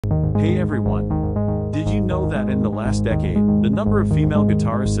Hey everyone! Did you know that in the last decade, the number of female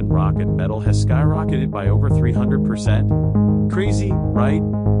guitarists in rock and metal has skyrocketed by over 300%? Crazy, right?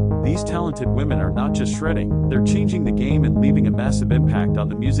 These talented women are not just shredding, they're changing the game and leaving a massive impact on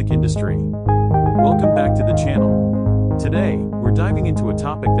the music industry. Welcome back to the channel. Today, we're diving into a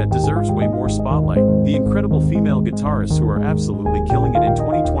topic that deserves way more spotlight: the incredible female guitarists who are absolutely killing it in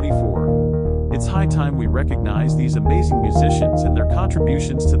 2024. It's high time we recognize these amazing musicians and their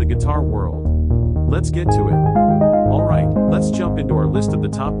contributions to the guitar world. Let's get to it. Alright, let's jump into our list of the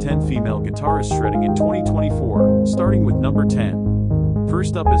top 10 female guitarists shredding in 2024, starting with number 10.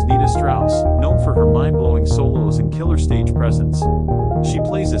 First up is Nita Strauss, known for her mind-blowing solos and killer stage presence. She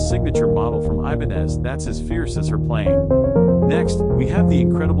plays a signature model from Ibanez that's as fierce as her playing. Next, we have the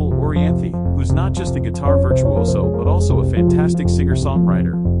incredible Orianthi, who's not just a guitar virtuoso but also a fantastic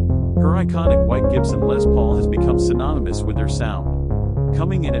singer-songwriter. Her iconic white Gibson Les Paul has become synonymous with her sound.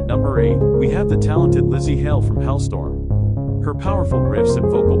 Coming in at number 8, we have the talented Lizzie Hale from Hellstorm. Her powerful riffs and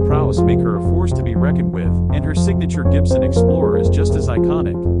vocal prowess make her a force to be reckoned with, and her signature Gibson Explorer is just as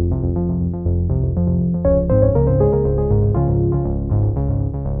iconic.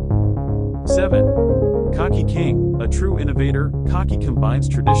 7. Kaki King, a true innovator, Kaki combines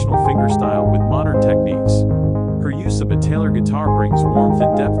traditional fingerstyle with modern techniques. Her use of a Taylor guitar brings warmth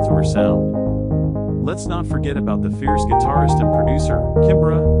and depth to her sound. Let's not forget about the fierce guitarist and producer,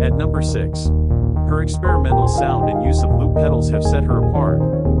 Kimbra, at number 6. Her experimental sound and use of loop pedals have set her apart.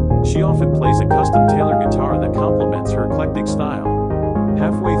 She often plays a custom Taylor guitar that complements her eclectic style.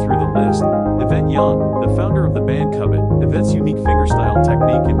 Halfway through the list, Yvette Young, the founder of the band Covet. Yvette's unique fingerstyle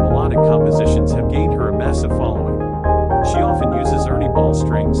technique and melodic compositions have gained her a massive following. She often uses Ernie Ball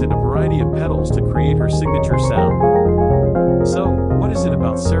strings and a variety of pedals to create her signature sound. So, what is it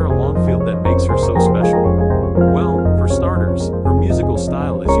about Sarah Longfield that makes her so special? Well, for starters, her musical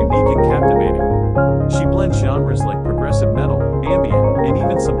style is unique and captivating. She blends genres like progressive metal, ambient, and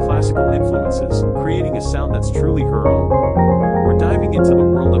even some classical influences, creating a sound that's truly her own. We're diving into the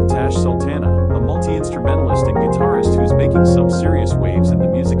world of Tash Sultana, a multi-instrumentalist and guitarist who's making some serious waves in the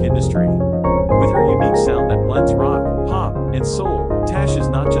music industry. With her unique sound that blends rock, pop, and soul, Tash is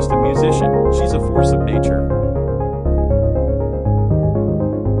not just a musician, she's a force of nature.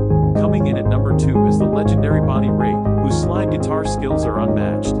 Coming in at number 2 is the legendary Bonnie Raitt, whose slide guitar skills are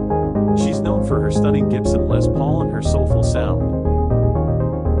unmatched. She's known for her stunning Gibson Les Paul and her soulful sound.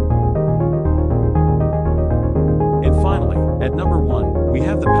 And finally, at number 1, we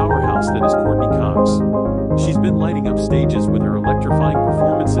have the powerhouse that is Courtney Cox. She's been lighting up stages with her electrifying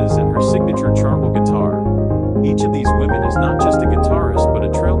performances and her signature charvel guitar. Each of these women is not just a guitarist but a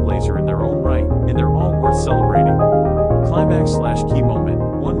trailblazer in their own right, and they're all worth celebrating. Climax/key moment,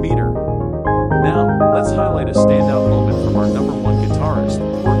 1 meter. Now, let's highlight a standout moment from our number 1 guitarist,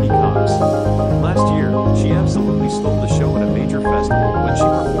 Courtney Cox. Last year, she absolutely stole the show at a major festival when she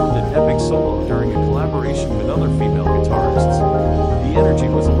performed an epic solo during a collaboration with other female guitarists. The energy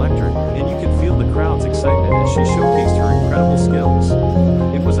was electric, and you could feel the crowd's excitement as she showcased her incredible skills.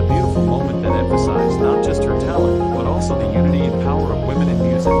 It was a beautiful moment that emphasized not just her talent, but also the unity and power of women in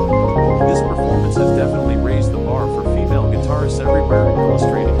music. This performance has definitely raised the bar for female guitarists everywhere and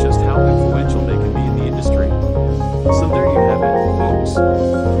illustrated just how influential they can be in the industry. So there you have it, folks.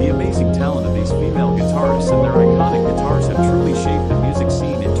 The amazing talent of these female guitarists and their iconic guitars have truly shaped the music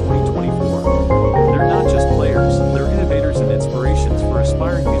scene in 2024. They're not just players, they're innovators and inspirations for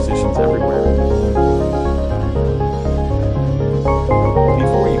aspiring musicians everywhere.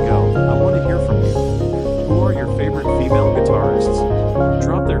 Before you go, I want to hear from you. Who are your favorite female guitarists?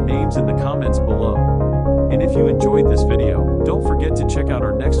 Drop their names in the comments below. And if you enjoyed this video, don't forget to check out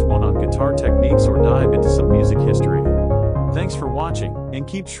our next one on guitar techniques or dive into some music history. Thanks for watching, and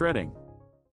keep shredding.